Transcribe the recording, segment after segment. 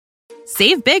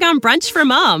Save big on brunch for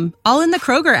mom, all in the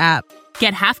Kroger app.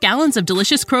 Get half gallons of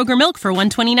delicious Kroger milk for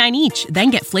 $1.29 each.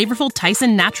 Then get flavorful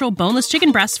Tyson natural boneless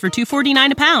chicken breasts for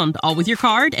 $2.49 a pound, all with your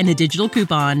card and a digital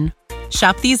coupon.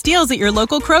 Shop these deals at your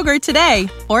local Kroger today,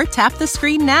 or tap the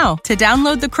screen now to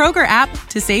download the Kroger app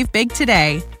to save big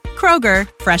today. Kroger,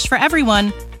 fresh for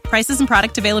everyone. Prices and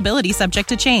product availability subject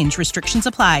to change. Restrictions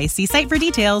apply. See site for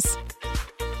details.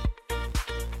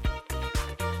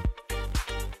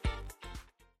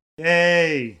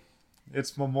 Yay!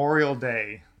 It's Memorial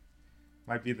Day.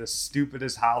 Might be the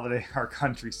stupidest holiday our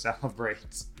country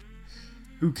celebrates.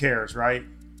 Who cares, right?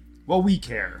 Well, we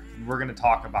care, and we're going to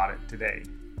talk about it today.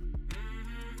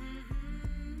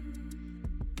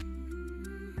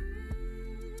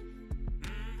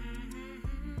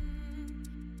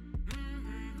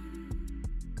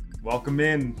 Welcome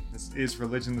in. This is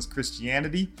Religionless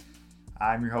Christianity.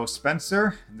 I'm your host,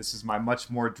 Spencer, and this is my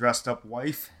much more dressed up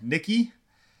wife, Nikki.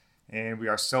 And we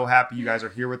are so happy you guys are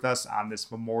here with us on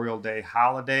this Memorial Day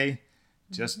holiday.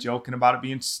 Just joking about it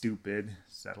being stupid.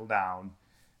 Settle down.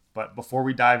 But before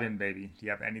we dive in, baby, do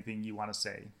you have anything you want to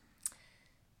say?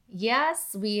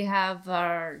 Yes, we have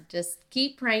just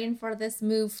keep praying for this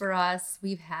move for us.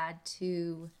 We've had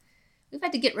to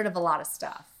get rid of a lot of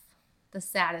stuff. The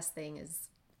saddest thing is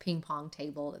ping pong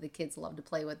table that the kids love to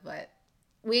play with, but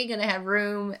we ain't gonna have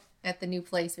room at the new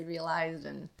place, we realized,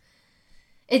 and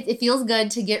it feels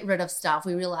good to get rid of stuff.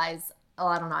 We realize,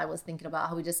 I don't know, I was thinking about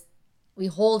how we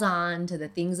hold on to the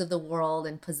things of the world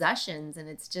and possessions, and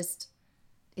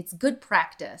it's good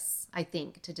practice, I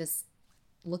think, to just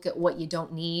look at what you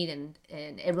don't need, and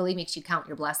it really makes you count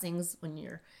your blessings when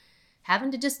you're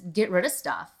having to just get rid of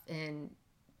stuff and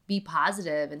be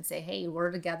positive and say, hey,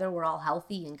 we're together, we're all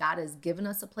healthy, and God has given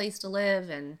us a place to live.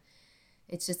 And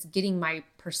it's just getting my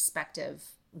perspective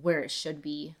where it should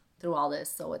be through all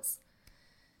this. So it's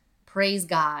praise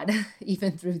God,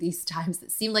 even through these times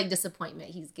that seem like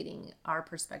disappointment, he's getting our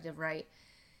perspective right.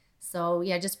 So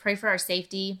yeah, just pray for our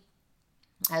safety.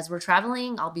 As we're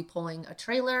traveling, I'll be pulling a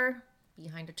trailer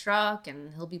behind a truck,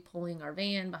 and he'll be pulling our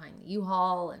van behind the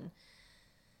U-Haul. And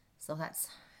so that's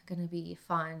going to be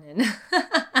fun. And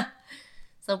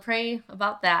so pray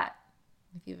about that.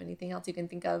 If you have anything else you can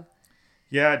think of.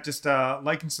 Yeah, just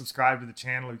like and subscribe to the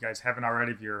channel if you guys haven't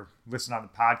already. If you're listening on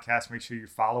the podcast, make sure you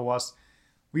follow us.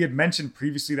 We had mentioned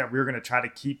previously that we were going to try to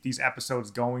keep these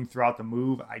episodes going throughout the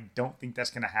move. I don't think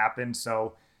that's going to happen.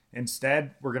 So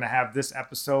instead, we're going to have this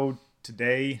episode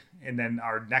today, and then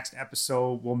our next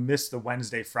episode, we'll miss the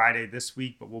Wednesday, Friday this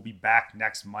week, but we'll be back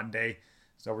next Monday.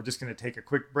 So we're just going to take a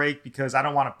quick break because I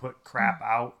don't want to put crap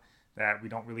out that we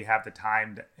don't really have the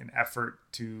time and effort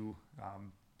to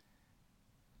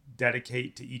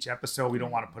dedicate to each episode. We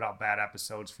don't want to put out bad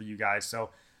episodes for you guys. So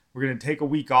we're going to take a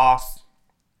week off.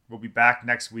 We'll be back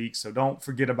next week. So don't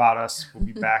forget about us. We'll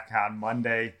be back on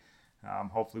Monday,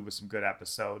 hopefully with some good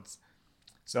episodes.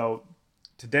 So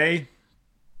today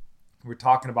we're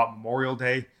talking about Memorial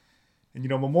Day. And,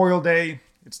 Memorial Day,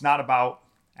 it's not about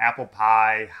apple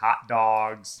pie, hot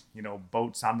dogs,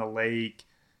 boats on the lake,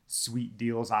 sweet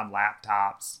deals on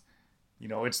laptops.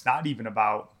 It's not even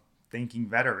about thanking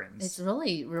veterans. It's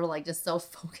really, we're just so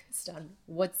focused on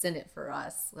what's in it for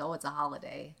us. Oh, it's a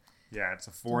holiday. Yeah, it's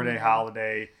a 4-day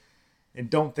holiday. And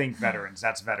don't thank veterans.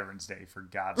 That's Veterans Day, for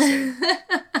God's sake.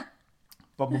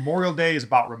 But Memorial Day is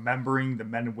about remembering the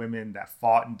men and women that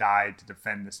fought and died to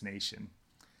defend this nation.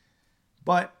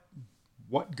 But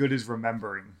what good is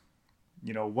remembering?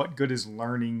 What good is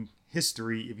learning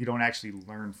history if you don't actually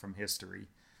learn from history?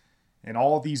 And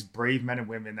all these brave men and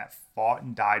women that fought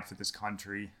and died for this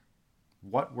country,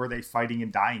 what were they fighting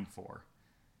and dying for?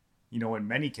 In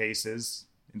many cases,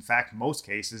 in fact, most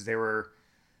cases, they were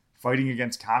fighting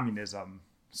against communism,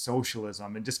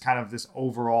 socialism, and just kind of this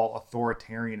overall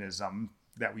authoritarianism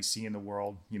that we see in the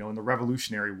world. In the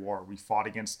Revolutionary War, we fought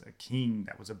against a king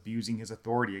that was abusing his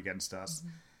authority against us.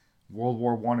 Mm-hmm. World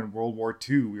War I and World War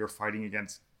II, we were fighting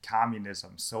against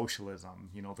communism, socialism,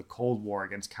 the Cold War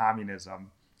against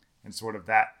communism, and sort of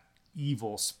that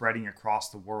evil spreading across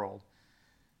the world.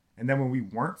 And then when we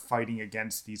weren't fighting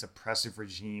against these oppressive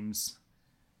regimes,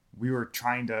 we were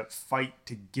trying to fight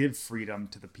to give freedom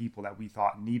to the people that we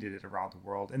thought needed it around the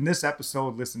world. And this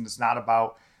episode, listen, it's not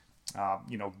about,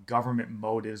 government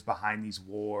motives behind these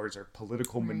wars or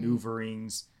political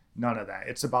maneuverings. None of that.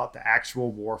 It's about the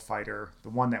actual war fighter, the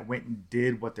one that went and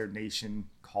did what their nation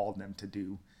called them to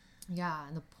do. Yeah,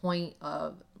 and the point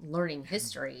of learning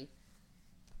history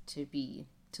to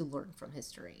learn from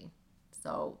history.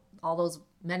 So all those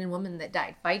men and women that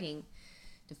died fighting,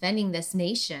 defending this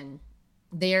nation,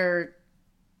 they're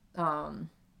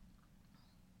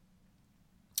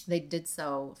they did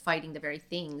so fighting the very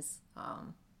things,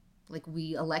 like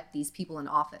we elect these people in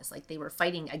office. Like they were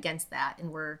fighting against that,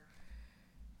 and we're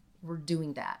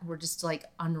doing that. We're just like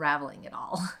unraveling it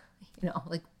all.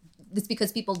 Like it's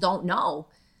because people don't know.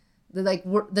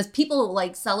 The people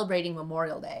like celebrating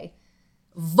Memorial Day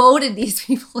voted these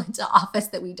people into office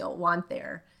that we don't want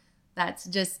there. That's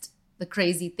just the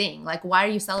crazy thing. Like, why are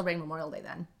you celebrating Memorial Day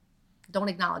then? Don't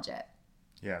acknowledge it.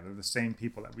 Yeah, they're the same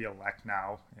people that we elect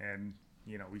now, and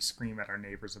we scream at our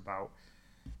neighbors about.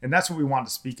 And that's what we want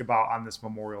to speak about on this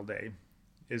Memorial Day,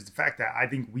 is the fact that I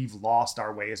think we've lost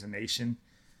our way as a nation.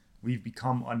 We've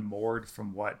become unmoored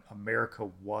from what America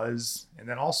was, and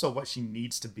then also what she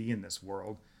needs to be in this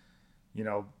world.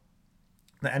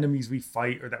 The enemies we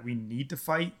fight or that we need to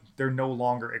fight, they're no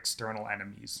longer external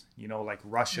enemies. Like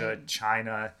Russia,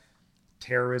 China,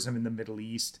 terrorism in the Middle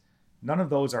East. None of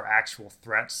those are actual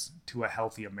threats to a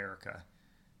healthy America.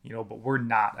 But we're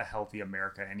not a healthy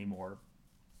America anymore.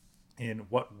 And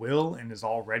what will and is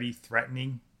already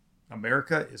threatening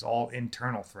America is all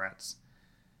internal threats.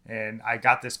 And I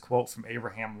got this quote from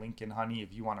Abraham Lincoln, honey,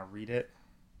 if you want to read it.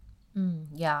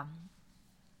 Yeah.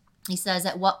 He says,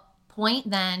 "At what point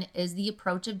then is the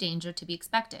approach of danger to be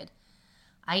expected?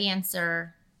 I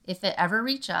answer, if it ever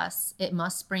reach us, it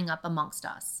must spring up amongst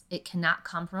us. It cannot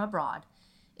come from abroad.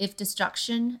 If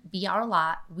destruction be our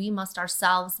lot, we must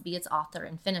ourselves be its author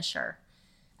and finisher.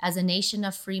 As a nation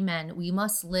of free men, we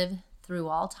must live through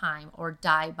all time or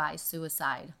die by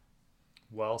suicide."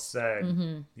 Well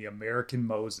said. The American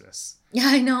Moses. Yeah,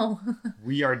 I know.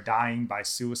 We are dying by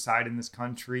suicide in this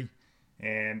country.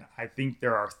 And I think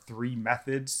there are 3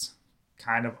 methods,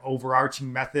 kind of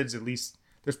overarching methods. At least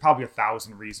there's probably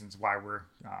 1,000 reasons why we're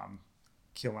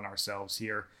killing ourselves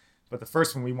here. But the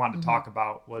first one we wanted to talk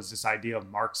about was this idea of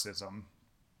Marxism.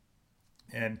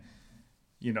 And,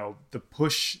 the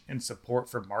push and support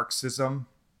for Marxism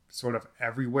sort of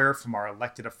everywhere, from our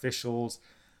elected officials,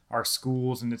 our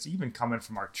schools, and it's even coming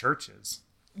from our churches.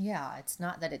 Yeah, it's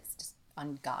not that it's just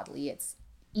ungodly. It's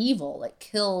evil. It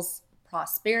kills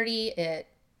prosperity. It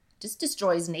just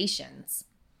destroys nations.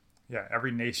 Yeah,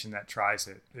 every nation that tries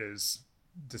it is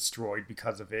destroyed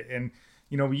because of it. And,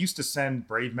 we used to send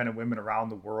brave men and women around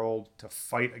the world to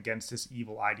fight against this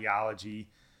evil ideology.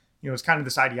 It's kind of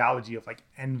this ideology of like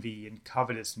envy and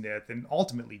covetousness and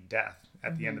ultimately death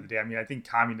at the end of the day. I mean, I think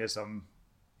communism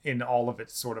in all of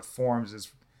its sort of forms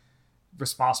is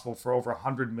responsible for over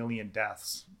 100 million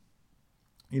deaths.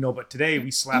 But today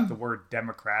we slap the word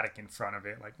democratic in front of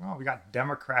it. Like, oh, we got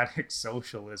democratic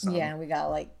socialism. Yeah, we got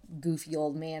like goofy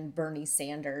old man Bernie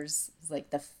Sanders is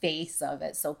like the face of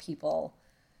it, so people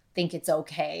think it's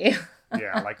okay.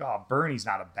 Yeah, like, oh, Bernie's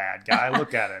not a bad guy.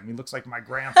 Look at him. He looks like my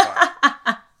grandpa.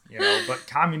 But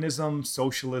communism,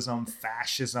 socialism,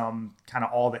 fascism, kind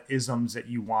of all the isms that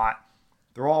you want,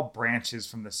 they're all branches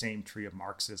from the same tree of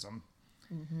Marxism.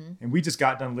 And we just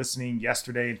got done listening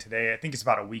yesterday and today. I think it's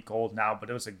about a week old now, but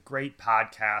it was a great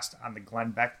podcast on the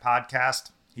Glenn Beck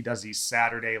podcast. He does these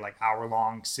Saturday, like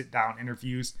hour-long sit-down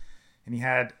interviews. And he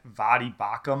had Vadi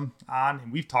Bakum on.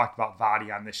 And we've talked about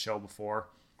Vadi on this show before.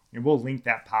 And we'll link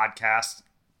that podcast.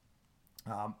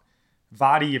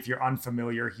 Vadi, if you're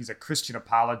unfamiliar, he's a Christian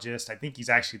apologist. I think he's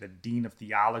actually the dean of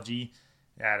theology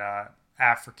at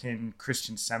African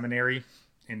Christian Seminary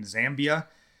in Zambia.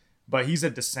 But he's a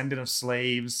descendant of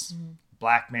slaves,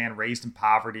 black man raised in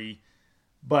poverty.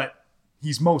 But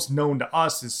he's most known to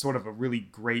us as sort of a really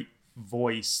great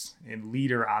voice and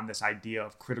leader on this idea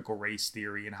of critical race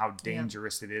theory and how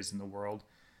dangerous it is in the world.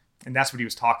 And that's what he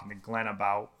was talking to Glenn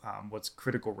about, what's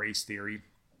critical race theory.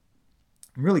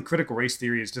 And really, critical race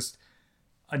theory is just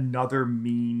another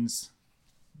means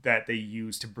that they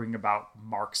use to bring about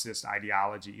Marxist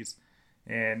ideologies.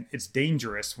 And it's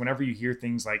dangerous whenever you hear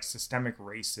things like systemic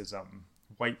racism,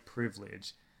 white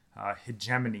privilege,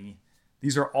 hegemony.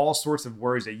 These are all sorts of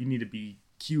words that you need to be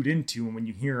cued into. And when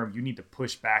you hear them, you need to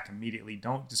push back immediately.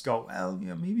 Don't just go, well,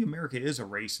 maybe America is a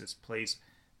racist place.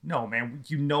 No, man,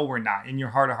 we're not. In your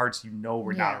heart of hearts,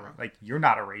 we're not. You're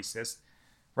not a racist,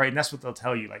 right? And that's what they'll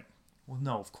tell you. Like, well,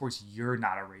 no, of course you're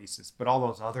not a racist, but all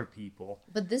those other people.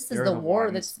 But this is the war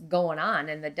that's going on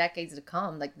in the decades to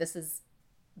come. Like, this is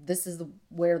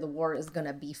where the war is going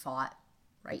to be fought,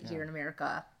 right here in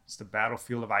America. It's the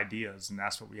battlefield of ideas, and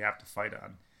that's what we have to fight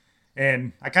on.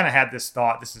 And I kind of had this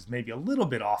thought. This is maybe a little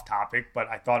bit off topic, but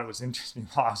I thought it was interesting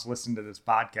while I was listening to this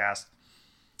podcast.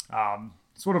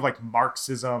 Sort of like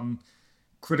Marxism,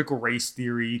 critical race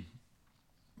theory.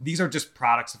 These are just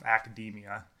products of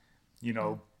academia.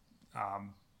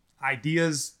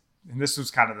 Ideas, and this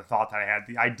was kind of the thought that I had.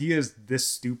 The ideas this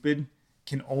stupid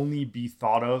can only be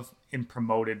thought of and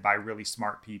promoted by really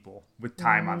smart people with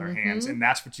time on their hands. And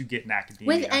that's what you get in academia.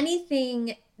 With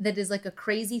anything that is like a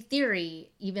crazy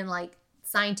theory, even like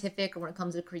scientific or when it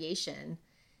comes to creation,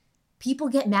 people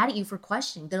get mad at you for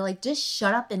questioning. They're like, just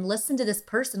shut up and listen to this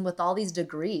person with all these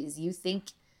degrees. You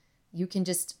think you can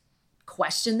just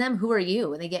question them? Who are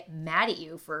you? And they get mad at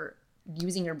you for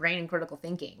using your brain and critical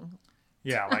thinking.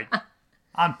 Yeah, like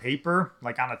on paper,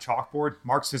 like on a chalkboard,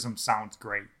 Marxism sounds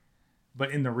great.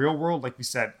 But in the real world, like we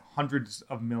said, hundreds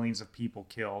of millions of people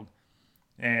killed.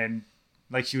 And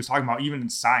like she was talking about, even in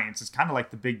science, it's kind of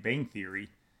like the Big Bang Theory.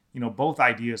 Both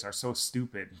ideas are so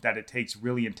stupid that it takes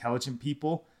really intelligent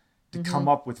people to come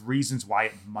up with reasons why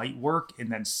it might work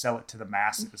and then sell it to the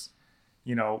masses.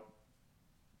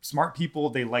 Smart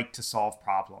people, they like to solve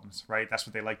problems, right? That's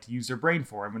what they like to use their brain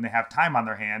for. And when they have time on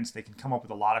their hands, they can come up with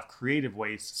a lot of creative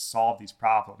ways to solve these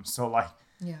problems. So like,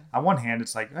 on one hand,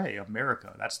 it's like, hey,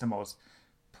 America, that's the most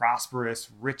prosperous,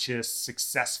 richest,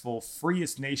 successful,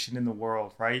 freest nation in the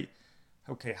world, right?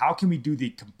 Okay, how can we do the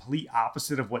complete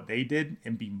opposite of what they did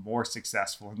and be more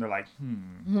successful? And they're like,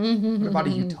 what about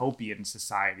a utopian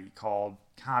society called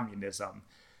communism,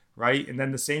 right? And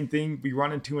then the same thing we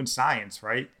run into in science,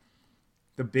 right?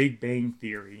 The Big Bang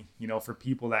Theory, for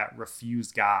people that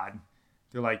refuse God.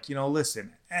 They're like,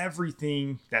 listen,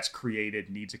 everything that's created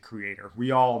needs a creator.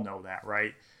 We all know that,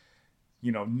 right?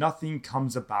 Nothing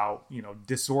comes about,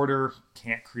 disorder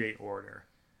can't create order.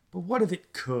 But what if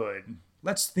it could?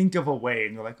 Let's think of a way.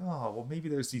 And they're like, oh, well, maybe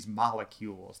there's these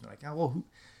molecules. And they're like, oh, well,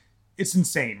 it's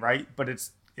insane, right? But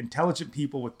it's intelligent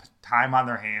people with time on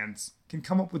their hands can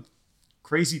come up with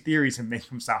crazy theories and make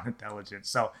them sound intelligent.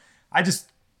 So I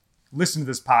just listened to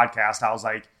this podcast. I was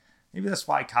like, maybe that's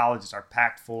why colleges are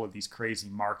packed full of these crazy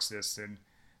Marxists and,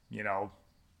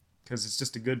 because it's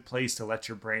just a good place to let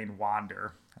your brain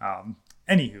wander.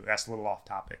 Anywho, that's a little off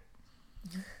topic.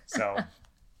 So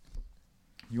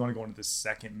you want to go into the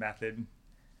second method?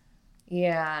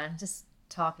 Yeah, just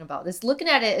talking about this, looking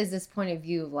at it as this point of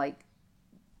view of like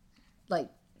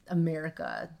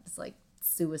America, it's like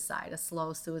suicide, a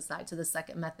slow suicide. So the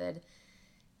second method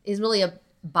is really a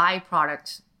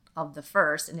byproduct of the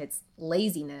first, and it's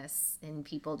laziness and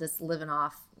people just living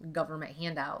off government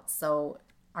handouts. So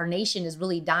our nation is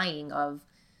really dying of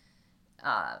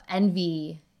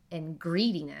envy and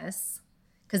greediness,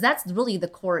 because that's really the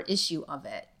core issue of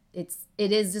it. It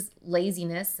is just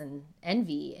laziness and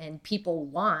envy, and people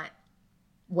want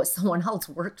what someone else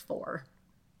worked for.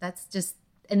 That's just,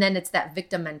 and then it's that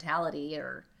victim mentality,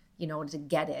 or to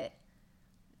get it.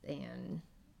 And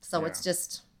so it's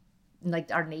just like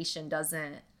our nation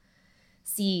doesn't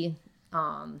see,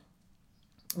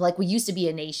 like we used to be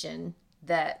a nation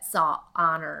that saw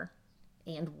honor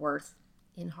and worth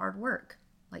in hard work.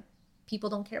 Like people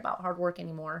don't care about hard work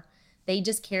anymore. They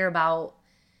just care about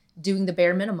doing the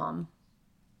bare minimum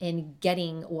and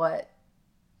getting what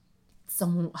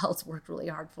someone else worked really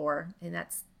hard for. And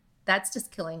that's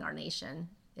just killing our nation.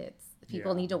 It's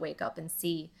people need to wake up and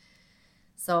see.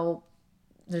 So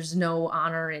there's no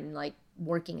honor in like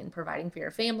working and providing for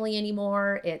your family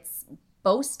anymore. It's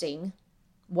boasting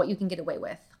what you can get away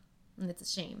with. And it's a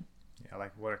shame. Yeah,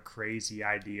 like what a crazy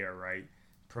idea, right?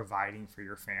 Providing for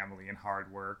your family and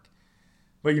hard work.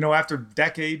 But, after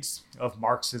decades of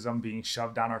Marxism being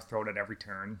shoved down our throat at every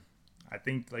turn, I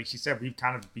think, like she said, we've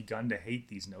kind of begun to hate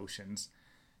these notions.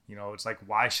 It's like,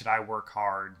 why should I work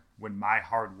hard when my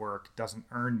hard work doesn't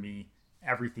earn me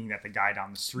everything that the guy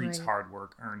down the street's hard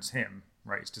work earns him,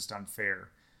 right? It's just unfair.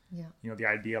 Yeah. The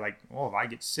idea like, oh, if I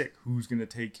get sick, who's going to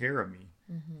take care of me?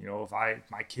 If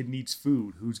my kid needs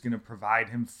food, who's going to provide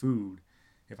him food?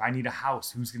 If I need a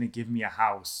house, who's going to give me a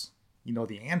house?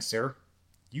 The answer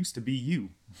used to be you,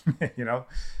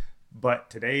 but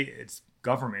today it's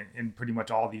government in pretty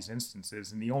much all these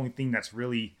instances. And the only thing that's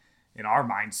really in our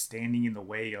minds standing in the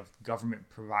way of government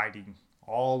providing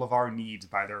all of our needs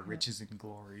by their riches and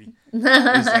glory is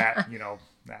that,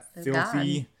 that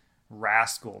filthy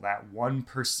rascal, that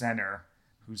 1%er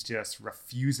who's just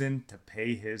refusing to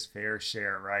pay his fair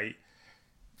share, right?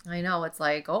 I know. It's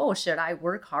like, oh, should I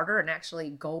work harder and actually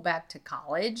go back to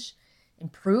college,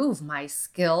 improve my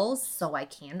skills so I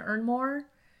can earn more?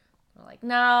 We're like,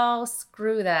 no,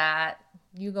 screw that.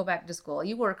 You go back to school,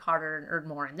 you work harder and earn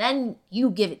more, and then you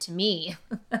give it to me.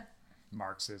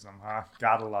 Marxism, huh?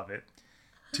 Gotta love it.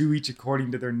 To each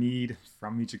according to their need,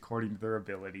 from each according to their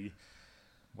ability.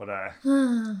 What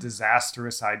a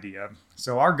disastrous idea.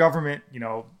 So our government,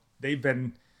 they've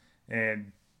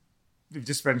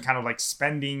just been kind of like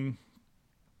spending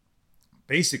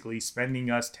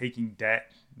us, taking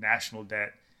debt, national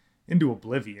debt, into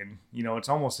oblivion. It's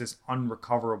almost this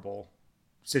unrecoverable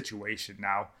situation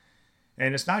now.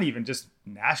 And it's not even just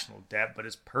national debt, but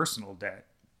it's personal debt.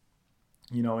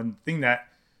 And the thing that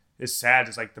is sad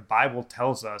is like the Bible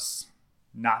tells us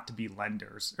not to be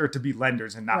lenders, or to be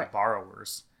lenders and not Right.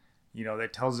 borrowers.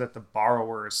 That tells us that the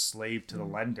borrower is slave to the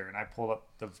lender. And I pulled up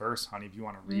the verse, honey, if you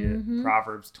want to read it.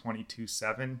 Proverbs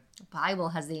 22:7. The Bible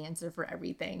has the answer for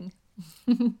everything.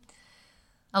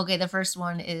 Okay, the first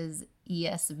one is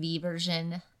ESV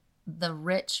version. The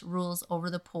rich rules over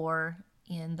the poor,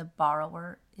 and the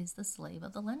borrower is the slave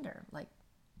of the lender. Like,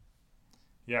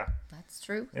 Yeah. that's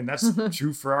true. And that's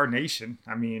true for our nation.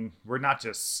 I mean, we're not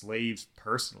just slaves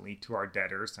personally to our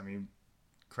debtors. I mean,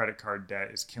 credit card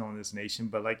debt is killing this nation,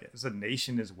 but like as a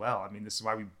nation as well. I mean, this is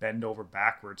why we bend over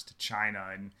backwards to China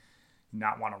and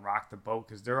not want to rock the boat,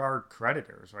 because there are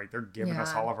creditors, right? They're giving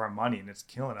us all of our money and it's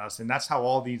killing us. And that's how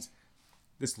all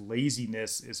this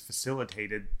laziness is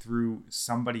facilitated, through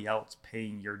somebody else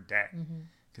paying your debt,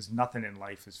 because nothing in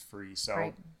life is free. So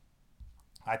Right.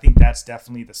 I think that's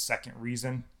definitely the second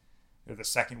reason, or the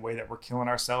second way that we're killing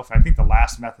ourselves. I think the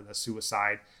last method of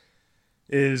suicide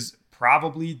is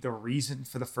probably the reason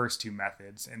for the first two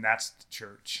methods, and that's the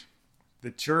church.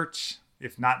 The church,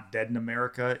 if not dead in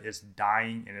America, is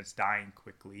dying, and it's dying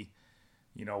quickly.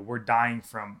 We're dying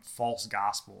from false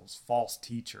gospels, false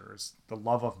teachers, the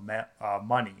love of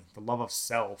money, the love of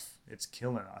self. It's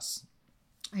killing us.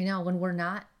 I know, when we're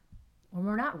not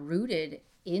rooted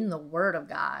in the Word of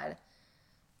God,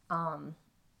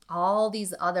 all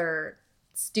these other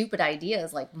stupid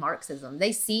ideas like Marxism,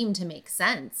 they seem to make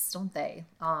sense, don't they?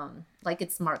 Like,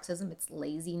 it's Marxism, it's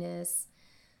laziness.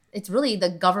 It's really the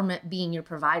government being your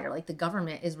provider. Like, the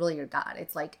government is really your God.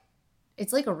 It's like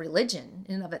a religion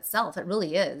in and of itself. It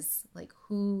really is. Like,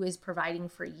 who is providing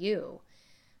for you?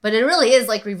 But it really is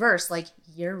like reverse. Like,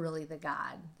 you're really the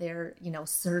God. They're,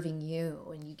 serving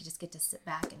you, and you just get to sit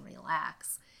back and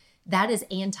relax. That is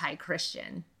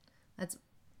anti-Christian. That's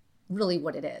really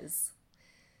what it is.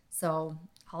 So,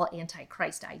 all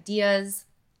anti-Christ ideas.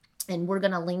 And we're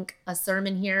going to link a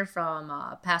sermon here from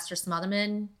Pastor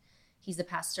Smotherman. He's the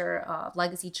pastor of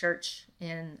Legacy Church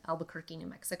in Albuquerque, New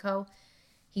Mexico.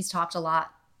 He's talked a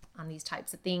lot on these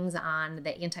types of things, on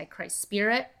the anti-Christ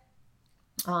spirit.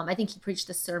 I think he preached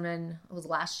this sermon, it was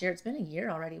last year. It's been a year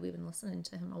already. We've been listening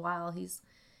to him a while. He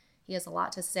has a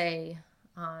lot to say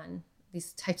on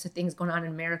these types of things going on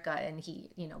in America, and he,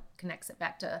 connects it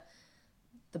back to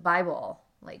the Bible.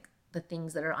 Like, the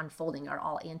things that are unfolding are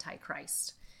all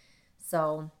anti-Christ.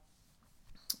 So,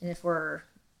 and if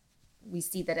we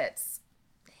see that it's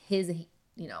his,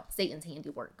 Satan's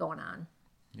handiwork going on.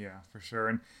 Yeah, for sure.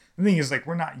 And the thing is, like,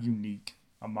 we're not unique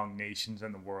among nations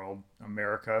in the world.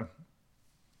 America,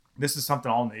 this is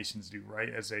something all nations do, right?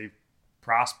 As they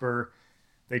prosper,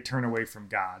 they turn away from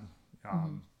God.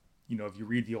 If you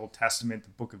read the Old Testament, the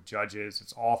book of Judges,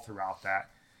 it's all throughout that.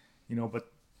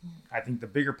 But I think the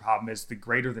bigger problem is, the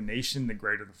greater the nation, the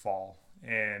greater the fall.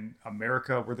 And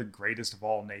America, we're the greatest of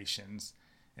all nations.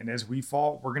 And as we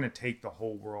fall, we're going to take the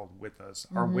whole world with us.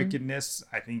 Our wickedness,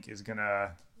 I think, is going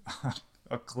to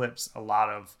eclipse a lot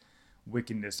of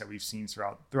wickedness that we've seen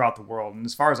throughout the world. And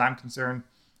as far as I'm concerned,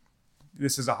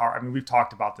 this is we've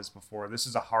talked about this before. This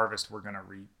is a harvest we're going to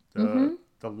reap.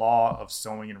 The law of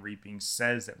sowing and reaping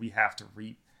says that we have to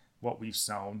reap what we've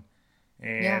sown.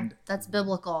 And that's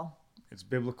biblical. It's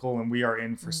biblical, and we are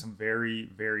in for some very,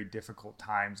 very difficult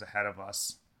times ahead of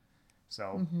us.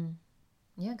 So,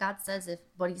 Yeah, God says,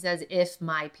 if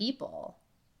my people,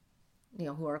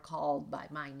 who are called by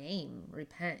my name,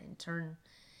 repent and turn.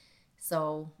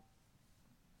 So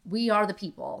we are the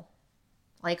people.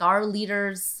 Like, our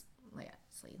leaders,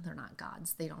 obviously they're not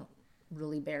gods. They don't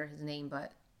really bear his name,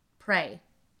 but pray.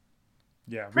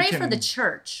 Yeah. Pray for the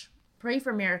church. Pray for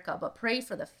America, but pray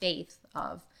for the faith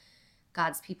of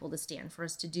God's people to stand, for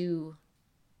us to do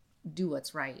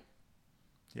what's right.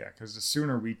 Yeah, because the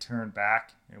sooner we turn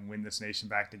back and win this nation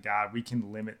back to God, we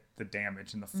can limit the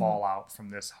damage and the fallout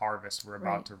from this harvest we're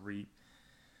about to reap.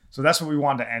 So that's what we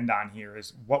wanted to end on here,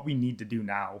 is what we need to do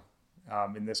now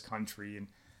in this country. And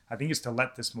I think it's to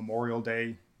let this Memorial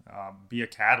Day be a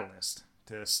catalyst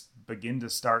to begin to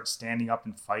start standing up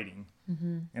and fighting.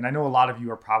 And I know a lot of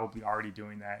you are probably already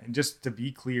doing that. And just to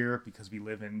be clear, because we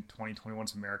live in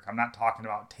 2021's America, I'm not talking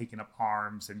about taking up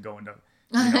arms and going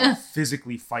to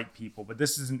physically fight people, but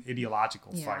this is an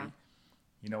ideological fight.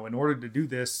 In order to do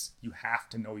this, you have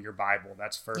to know your Bible.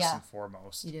 That's first and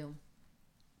foremost. You do.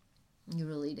 You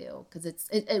really do. Because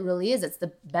it really is. It's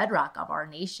the bedrock of our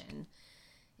nation.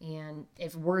 And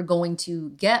if we're going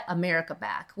to get America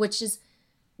back, which is,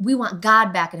 we want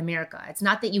God back in America. It's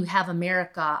not that you have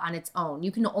America on its own.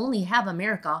 You can only have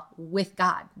America with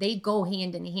God. They go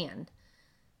hand in hand.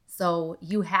 So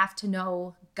you have to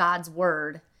know God's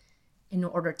word in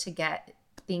order to get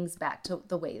things back to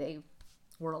the way they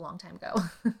were a long time ago.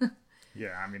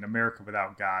 Yeah, I mean, America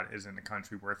without God isn't a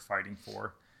country worth fighting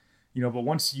for. But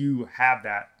once you have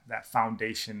that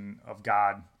foundation of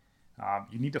God,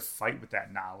 you need to fight with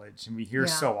that knowledge. And we hear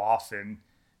so often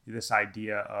this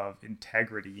idea of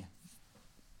integrity.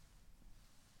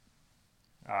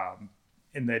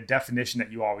 And the definition that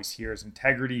you always hear is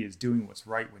integrity is doing what's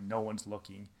right when no one's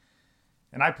looking.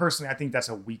 And I think that's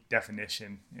a weak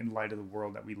definition in light of the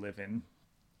world that we live in.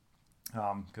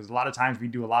 Because a lot of times we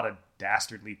do a lot of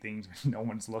dastardly things when no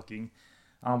one's looking.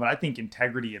 But I think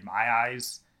integrity in my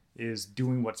eyes is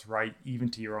doing what's right even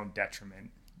to your own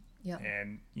detriment. Yep.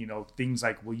 And, things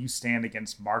like, will you stand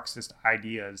against Marxist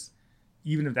ideas,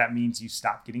 even if that means you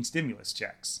stop getting stimulus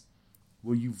checks?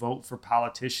 Will you vote for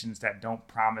politicians that don't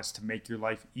promise to make your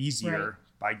life easier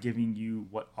by giving you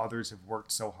what others have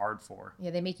worked so hard for?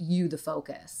 Yeah, they make you the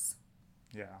focus.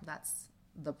 Yeah. That's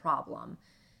the problem.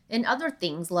 And other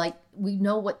things, like we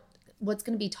know what's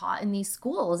going to be taught in these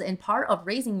schools. And part of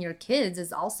raising your kids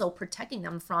is also protecting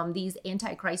them from these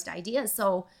anti-Christ ideas.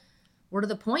 So we're to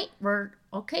the point where,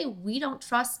 okay, we don't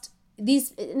trust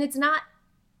these. And it's not,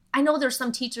 I know there's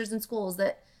some teachers in schools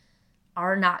that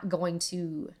are not going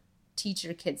to teach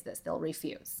your kids this. They'll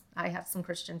refuse. I have some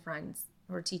Christian friends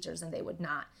who are teachers and they would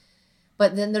not.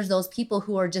 But then there's those people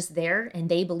who are just there and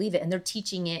they believe it and they're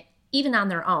teaching it even on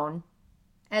their own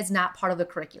as not part of the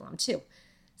curriculum too.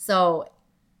 So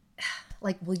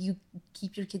like, will you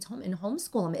keep your kids home and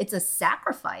homeschool them? It's a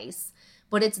sacrifice,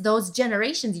 but it's those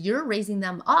generations, you're raising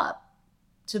them up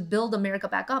to build America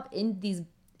back up in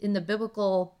the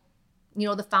biblical,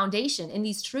 the foundation, in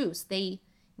these truths. They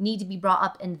need to be brought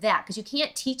up in that, because you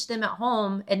can't teach them at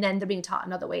home and then they're being taught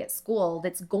another way at school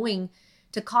that's going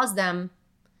to cause them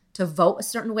to vote a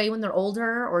certain way when they're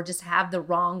older or just have the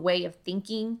wrong way of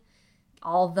thinking.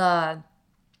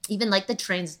 Even like the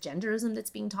transgenderism that's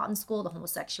being taught in school, the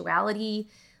homosexuality,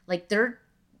 like they're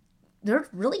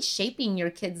really shaping your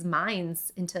kids'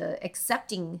 minds into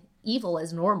accepting evil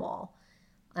as normal.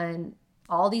 And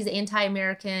all these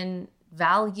anti-American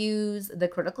values, the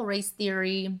critical race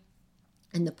theory,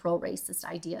 and the pro-racist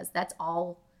ideas, that's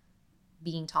all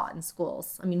being taught in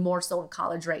schools. I mean, more so in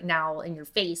college right now in your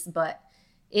face, but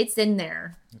it's in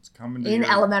there. It's coming to in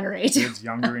elementary. Kids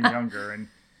younger and younger. And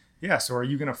yeah, so are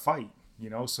you going to fight?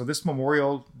 So this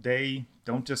Memorial Day,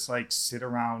 don't just like sit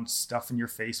around stuffing your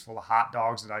face full of hot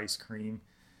dogs and ice cream.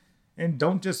 And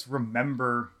don't just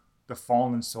remember the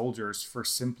fallen soldiers for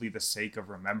simply the sake of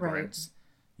remembrance.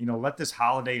 Right. Let this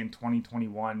holiday in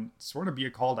 2021 sort of be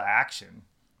a call to action.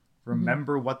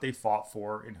 Remember what they fought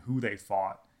for and who they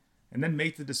fought, and then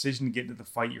make the decision to get into the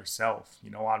fight yourself.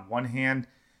 On one hand,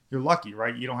 you're lucky,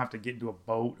 right? You don't have to get into a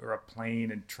boat or a plane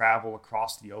and travel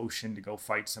across the ocean to go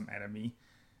fight some enemy.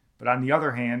 But on the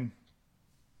other hand,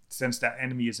 since that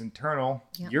enemy is internal,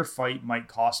 your fight might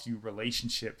cost you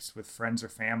relationships with friends or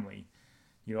family.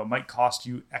 It might cost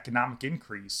you economic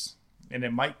increase, and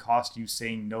it might cost you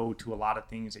saying no to a lot of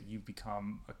things that you've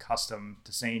become accustomed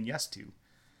to saying yes to.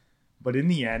 But in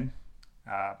the end,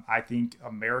 I think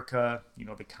America,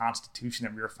 the Constitution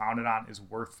that we were founded on, is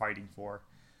worth fighting for.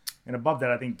 And above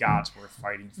that, I think God's worth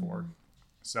fighting for. Mm-hmm.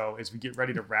 So as we get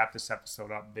ready to wrap this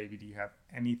episode up, baby, do you have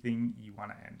anything you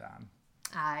want to end on?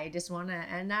 I just want to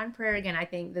end on prayer again. I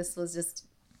think this was just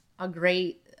a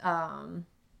great thing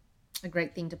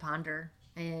to ponder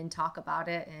and talk about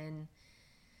it, and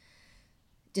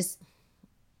just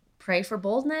pray for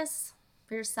boldness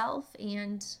for yourself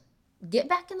and get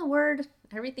back in the Word.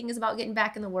 Everything is about getting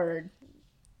back in the Word,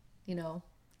 to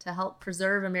help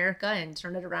preserve America and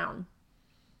turn it around.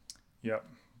 Yep.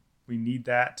 We need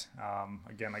that.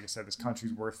 Again, like I said, this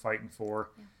country's worth fighting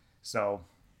for. Yeah. So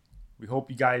we hope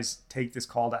you guys take this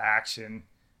call to action.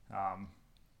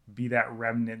 Be that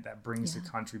remnant that brings the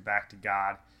country back to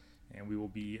God, and we will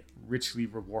be richly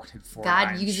rewarded for it.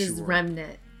 God uses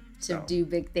remnant to do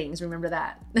big things. Remember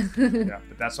that. Yeah,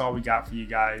 but that's all we got for you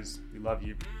guys. We love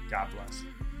you. God bless.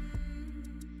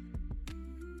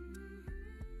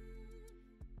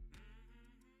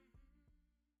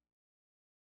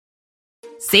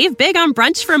 Save big on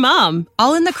brunch for mom,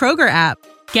 all in the Kroger app.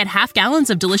 Get half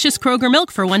gallons of delicious Kroger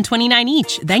milk for $1.29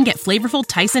 each. Then get flavorful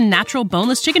Tyson natural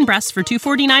boneless chicken breasts for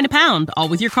 $2.49 a pound, all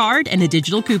with your card and a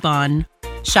digital coupon.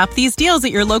 Shop these deals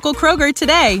at your local Kroger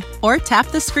today, or tap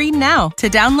the screen now to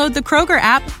download the Kroger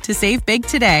app to save big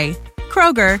today.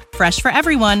 Kroger, fresh for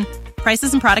everyone.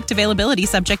 Prices and product availability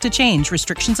subject to change.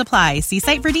 Restrictions apply. See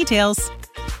site for details.